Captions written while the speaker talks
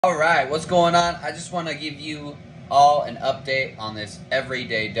Alright, what's going on? I just want to give you all an update on this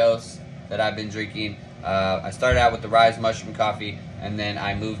everyday dose that I've been drinking. I started out with the Rise Mushroom Coffee, and then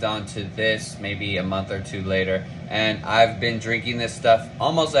I moved on to this maybe a month or two later. And I've been drinking this stuff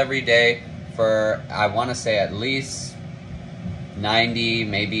almost every day for, I want to say, at least 90,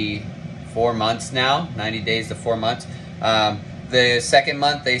 maybe 4 months now. 90 days to 4 months. The second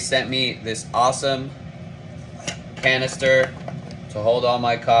month, they sent me this awesome canister to hold all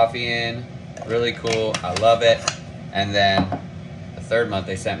my coffee in. Really cool. I love it. And then the third month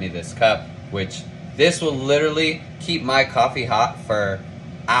they sent me this cup, which this will literally keep my coffee hot for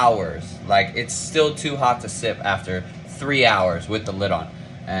hours. Like, it's still too hot to sip after 3 hours with the lid on.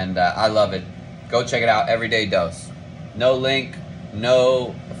 And I love it. Go check it out. Everyday Dose. No link,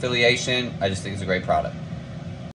 no affiliation. I just think it's a great product.